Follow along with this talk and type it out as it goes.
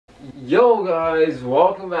Yo guys,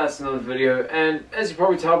 welcome back to another video, and as you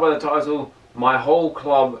probably tell by the title, my whole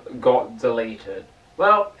club got deleted.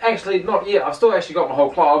 Well, actually not yet, I've still actually got my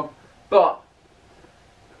whole club, but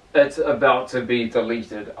it's about to be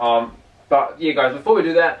deleted. But yeah guys, before we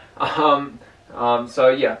do that, so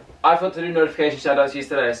yeah, I thought to do notification shoutouts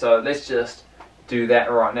yesterday, so let's just do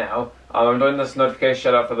that right now. I'm doing this notification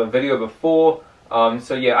shout out for the video before,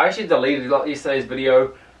 so yeah, I actually deleted yesterday's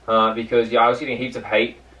video, because yeah, I was getting heaps of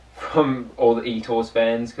hate from all the eTours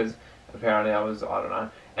fans, because apparently I don't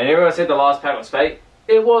know. And everyone said the last pack was fake.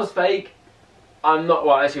 It was fake.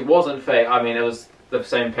 Well, actually it wasn't fake. I mean, it was the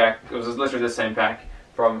same pack. It was literally the same pack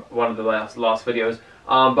from one of the last videos.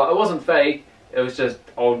 But it wasn't fake. It was just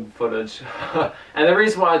old footage. And the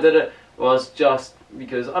reason why I did it was just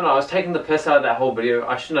because, I don't know, I was taking the piss out of that whole video.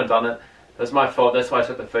 I shouldn't have done it. That's my fault. That's why I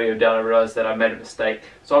took the video down and realized that I made a mistake.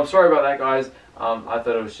 So I'm sorry about that, guys. I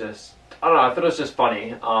thought it was just, I don't know, I thought it was just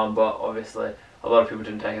funny, but obviously a lot of people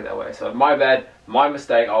didn't take it that way. So my bad, my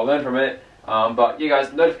mistake, I'll learn from it. But you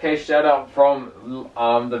guys, notification shout out from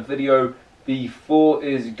the video before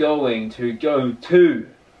is going to go to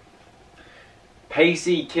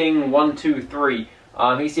Pacey King 123.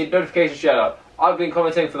 He said notification shout out. I've been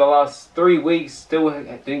commenting for the last 3 weeks, still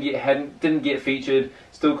didn't get featured,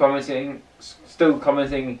 still commenting,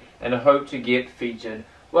 and I hope to get featured.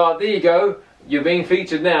 Well, there you go. You're being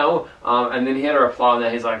featured now. And then he had a reply on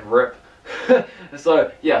that. He's like, rip.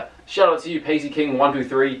 So yeah, shout out to you, Pacey King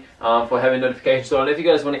 123, for having notifications on. If you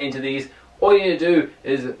guys want to enter these, all you need to do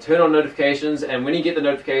is turn on notifications, and when you get the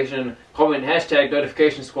notification, comment hashtag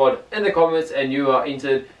notification squad in the comments, and you are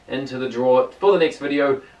entered into the draw for the next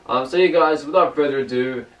video. So you guys, without further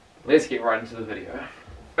ado, let's get right into the video.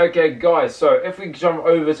 Okay guys, so if we jump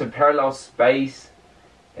over to Parallel Space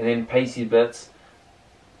and then Pacey Bits,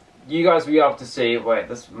 you guys will be able to see, wait,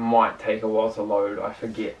 this might take a while to load, I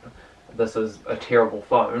forget. This is a terrible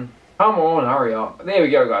phone. Come on, hurry up. There we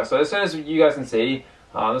go guys, so as soon as you guys can see,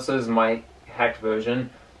 this is my hacked version.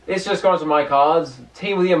 Let's just go into my cards.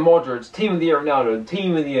 Team of the Year Modric, Team of the Year Ronaldo,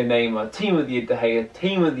 Team of the Year Neymar, Team of the Year De Gea,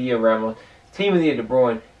 Team of the Year Ramos, Team of the Year De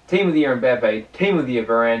Bruyne, Team of the Year Mbappe, Team of the Year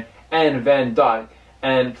Varane, and Van Dijk.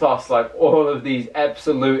 And plus, like, all of these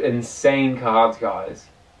absolute insane cards, guys.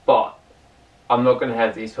 But I'm not going to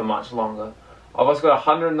have these for much longer. I've also got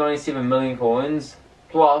 197 million coins,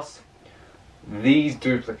 plus these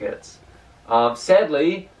duplicates.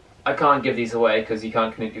 Sadly, I can't give these away because you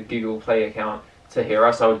can't connect your Google Play account to here,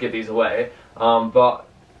 else I would give these away. But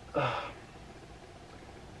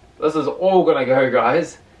this is all going to go,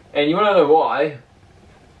 guys. And you want to know why?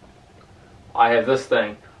 I have this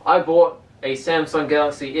thing. I bought a Samsung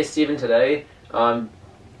Galaxy S7 today.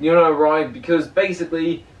 You know why? Because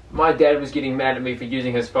basically my dad was getting mad at me for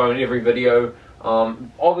using his phone every video.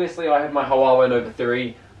 Obviously I have my Huawei Nova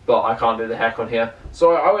 3, but I can't do the hack on here.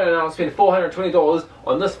 So I went and I spent $420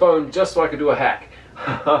 on this phone just so I could do a hack.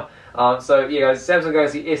 So yeah guys, Samsung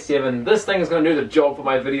Galaxy S7. This thing is going to do the job for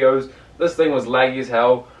my videos. This thing was laggy as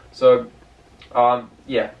hell. So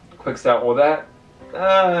yeah, quick start all that.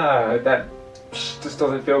 That just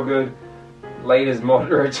doesn't feel good. Latest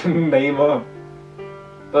Modric and Neymar.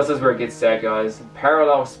 This is where it gets sad, guys.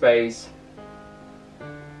 Parallel Space.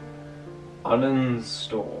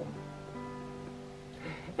 Uninstall.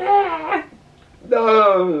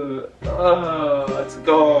 No! Oh, it's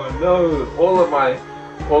gone. No! All of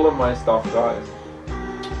my stuff, guys.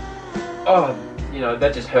 Oh, you know,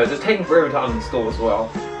 that just hurts. It's taking forever to uninstall as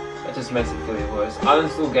well. That just makes it feel worse.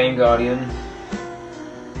 Uninstall Game Guardian.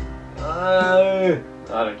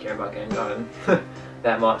 I don't care about Game Guardian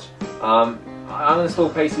that much. I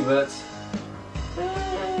uninstall Pacey Bits.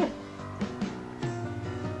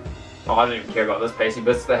 Oh, I don't even care about this Pacey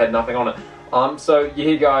Bits. They had nothing on it. So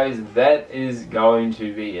yeah, guys, that is going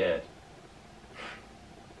to be it.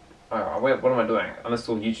 Alright, what am I doing?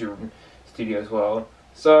 Uninstall YouTube Studio as well.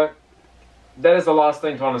 So that is the last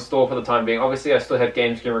thing to uninstall for the time being. Obviously, I still have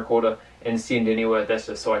Game Screen Recorder and Send Anywhere. That's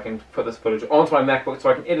just so I can put this footage onto my MacBook so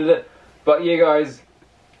I can edit it. But yeah, guys,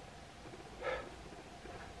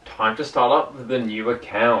 time to start up the new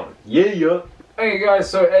account. Yeah. Okay, guys.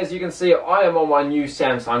 So as you can see, I am on my new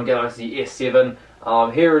Samsung Galaxy S7.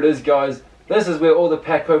 Here it is, guys. This is where all the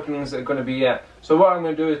pack openings are going to be at. So what I'm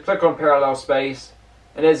going to do is click on Parallel Space,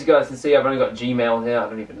 and as you guys can see, I've only got Gmail here. I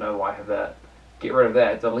don't even know why I have that. Get rid of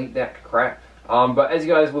that. Delete that crap. But as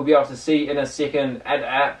you guys will be able to see in a second, add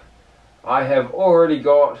app. I have already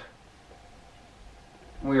got,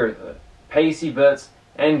 where is it? Pacey Bits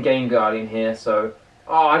and Game Guardian here. So,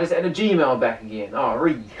 oh, I just added Gmail back again. Oh,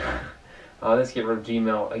 let's get rid of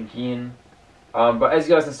Gmail again. But as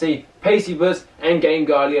you guys can see, Pacey Bits and Game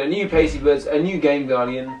Guardian, a new Pacey Bits, a new Game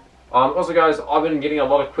Guardian. Also guys, I've been getting a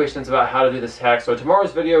lot of questions about how to do this hack, so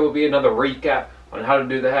tomorrow's video will be another recap on how to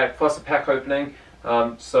do the hack, plus a pack opening.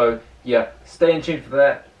 So yeah, stay in tune for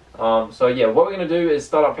that. So yeah, what we're going to do is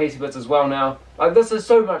start up Pacey Blitz as well now. Like, this is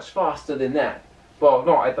so much faster than that. Well,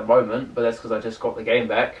 not at the moment, but that's because I just got the game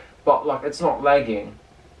back. But like, it's not lagging.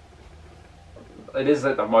 It is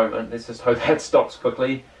at the moment. Let's just hope that stops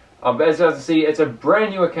quickly. But as you guys can see, it's a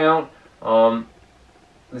brand new account.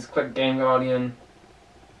 Let's click Game Guardian.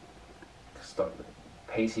 Start with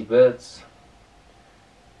Pacey Blitz.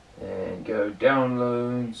 And go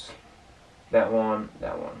downloads. That one.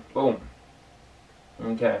 Boom.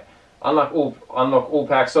 Okay. Unlock all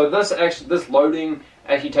packs. So this loading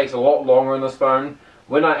actually takes a lot longer on this phone.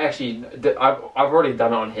 When I actually did, I've already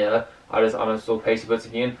done it on here. I just uninstalled Pacey Blitz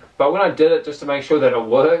again. But when I did it just to make sure that it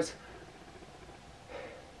worked,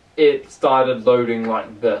 it started loading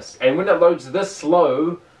like this. And when it loads this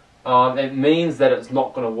slow, it means that it's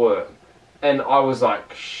not going to work. And I was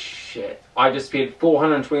like, shit. I just spent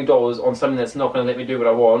 $420 on something that's not going to let me do what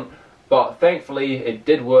I want. But thankfully, it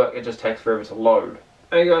did work. It just takes forever to load.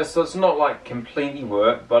 Hey guys, so it's not like completely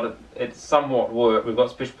worked, but it somewhat worked. We've got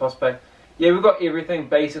Special Plus Pack. Yeah, we've got everything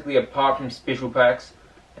basically apart from Special Packs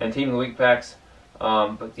and Team of the Week packs.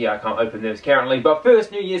 But yeah, I can't open those currently. But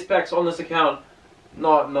first New Year's packs on this account,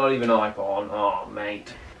 not even an icon. Oh,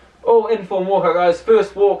 mate. Oh, Inform Walkout, guys.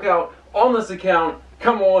 First walkout on this account.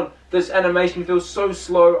 Come on, this animation feels so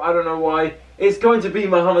slow. I don't know why. It's going to be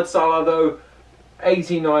Mohamed Salah though.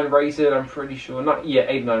 89 rated, I'm pretty sure. Yeah,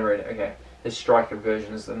 89 rated. Okay. His striker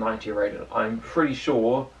version is the 90 rated. I'm pretty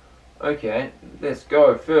sure. Okay, let's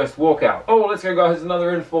go. First walkout. Oh, let's go, guys.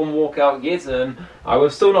 Another Inform walkout. Gets in.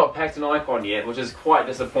 We've still not packed an icon yet, which is quite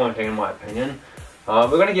disappointing in my opinion. We're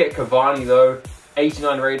going to get Cavani though.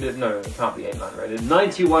 89 rated. No, it can't be 89 rated.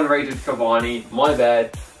 91 rated Cavani. My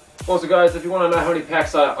bad. Also, guys, if you want to know how many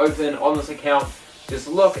packs I open on this account, just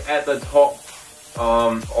look at the top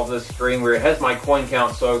of the screen where it has my coin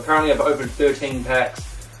count. So currently I've opened 13 packs.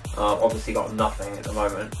 Obviously got nothing at the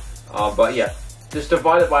moment. But yeah. Just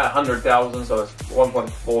divide it by 100,000, so it's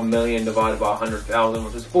 1.4 million divided by 100,000,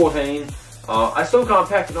 which is 14. I still can't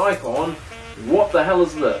pack an icon. What the hell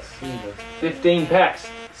is this? 15 packs.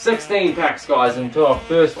 16 packs, guys, into our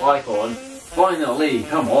first icon. Finally,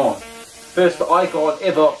 come on. First icon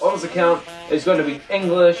ever on this account is going to be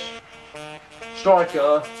English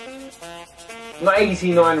striker.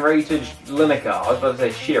 89 rated Lineker. I was about to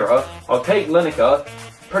say Shearer. I'll take Lineker.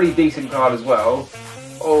 Pretty decent card as well.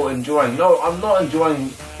 Oh, enjoying. No, I'm not enjoying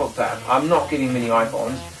footpack. I'm not getting many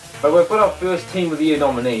icons. But we've got our first Team of the Year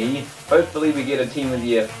nominee. Hopefully we get a Team of the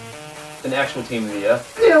Year, an actual Team of the Year.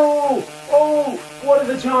 Oh, what are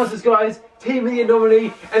the chances, guys? Team of the Year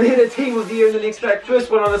nominee, and then a Team of the Year in the next pack.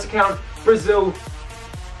 First one on this account, Brazil.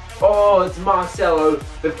 Oh, it's Marcelo.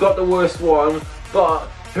 They've got the worst one, but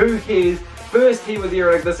who cares? First Team of the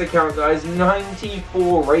Year on this account, guys.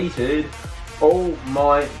 94 rated. Oh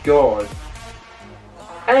my god.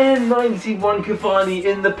 And 91 Cavani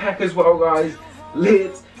in the pack as well, guys.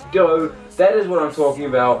 Let's go. That is what I'm talking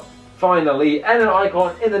about. Finally, and an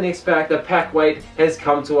icon in the next pack. The pack weight has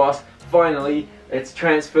come to us. Finally, it's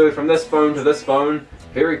transferred from this phone to this phone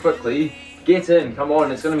very quickly. Get in. Come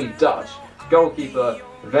on, it's going to be Dutch. Goalkeeper,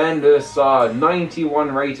 Van der Sar,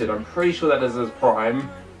 91 rated. I'm pretty sure that is his prime.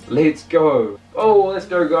 Let's go. Oh, let's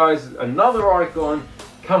go, guys. Another icon.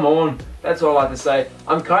 Come on. That's all I have to say.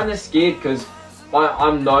 I'm kind of scared because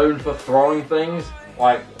I'm known for throwing things.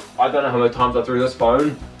 Like, I don't know how many times I threw this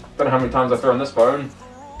phone. Don't know how many times I threw on this phone.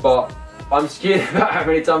 But I'm scared about how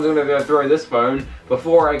many times I'm going to be able to throw this phone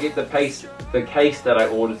before I get the case that I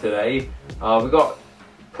ordered today. We got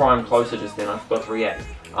Prime closer just then. I forgot to react.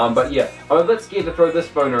 But yeah, I'm a bit scared to throw this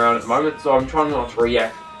phone around at the moment, so I'm trying not to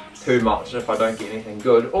react too much if I don't get anything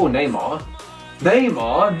good. Oh, Neymar.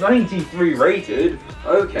 Neymar, 93 rated.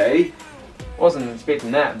 Okay. Wasn't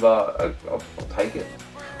expecting that, but I'll take it.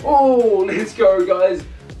 Oh, let's go, guys.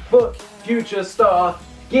 But future star,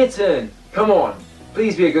 get in. Come on.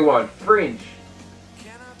 Please be a good one. French.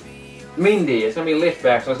 Mendy. It's going to be left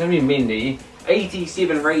back, so it's going to be Mendy.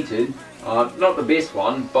 87 rated. Not the best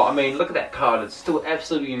one, but I mean, look at that card. It's still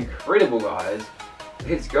absolutely incredible, guys.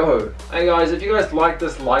 Let's go. Hey, guys, if you guys like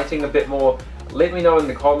this lighting a bit more, let me know in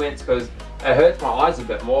the comments, because it hurts my eyes a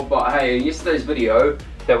bit more. But hey, yesterday's video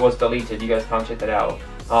that was deleted, you guys can't check that out.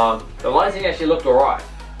 The lighting actually looked alright.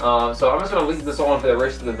 So I'm just going to leave this on for the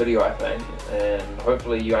rest of the video, I think, and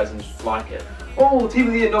hopefully you guys like it. Oh, Team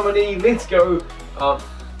of the Year nominee, let's go.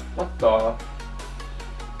 What the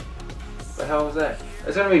hell was that?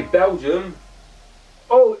 It's going to be Belgium.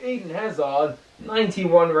 Oh, Eden Hazard,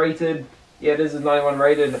 91 rated. Yeah, this is 91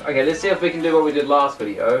 rated. Okay, let's see if we can do what we did last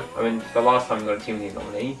video. I mean, the last time we got a team of the year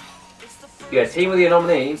nominee. Yeah, team of the year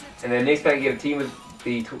nominee, and then next pack you get a team of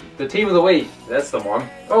the team of the week. That's the one.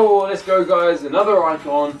 Oh, let's go, guys! Another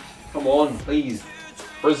icon. Come on, please.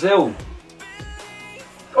 Brazil.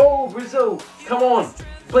 Oh, Brazil! Come on,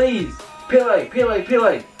 please.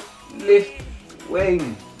 Pele. Left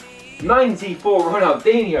wing. 94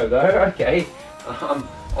 Ronaldinho though. Okay. I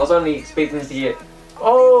was only expecting to get.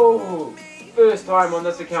 Oh, first time on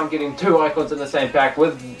this account getting 2 icons in the same pack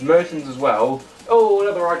with Mertens as well. Oh,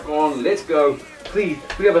 another icon. Let's go. Please,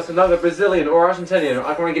 give us another Brazilian or Argentinian.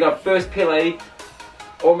 I want to get up first Pele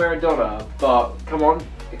or Maradona. But, come on.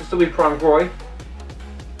 It can still be Prime Roy.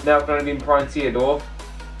 Now it's going to be Prime Theodore.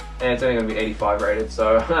 And it's only going to be 85 rated,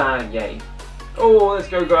 so, yay. Oh, let's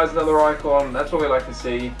go, guys. Another icon. That's what we like to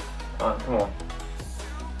see. Come on.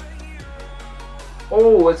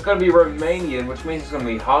 Oh, it's going to be Romanian, which means it's going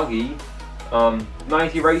to be Hagi.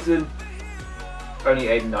 90 rated. Only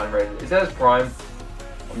 89 rated. Is that his prime?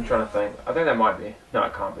 I'm trying to think. I think that might be. No,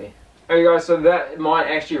 it can't be. Okay, guys, so that might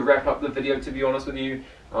actually wrap up the video, to be honest with you.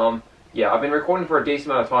 Yeah, I've been recording for a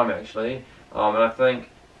decent amount of time, actually. And I think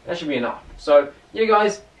that should be enough. So, yeah,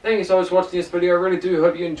 guys, thank you so much for watching this video. I really do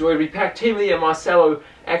hope you enjoyed. We packed Team of the Year Marcelo,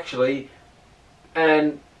 actually.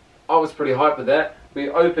 And I was pretty hyped with that. We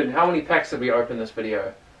opened, how many packs did we open this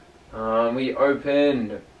video? We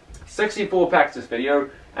opened 64 packs this video,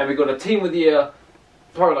 and we got a Team of the Year,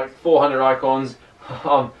 probably like 400 icons.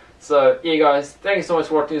 So yeah, guys, thank you so much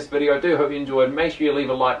for watching this video. I do hope you enjoyed. Make sure you leave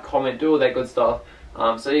a like, comment, do all that good stuff.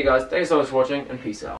 So yeah, guys, thanks so much for watching, and peace out.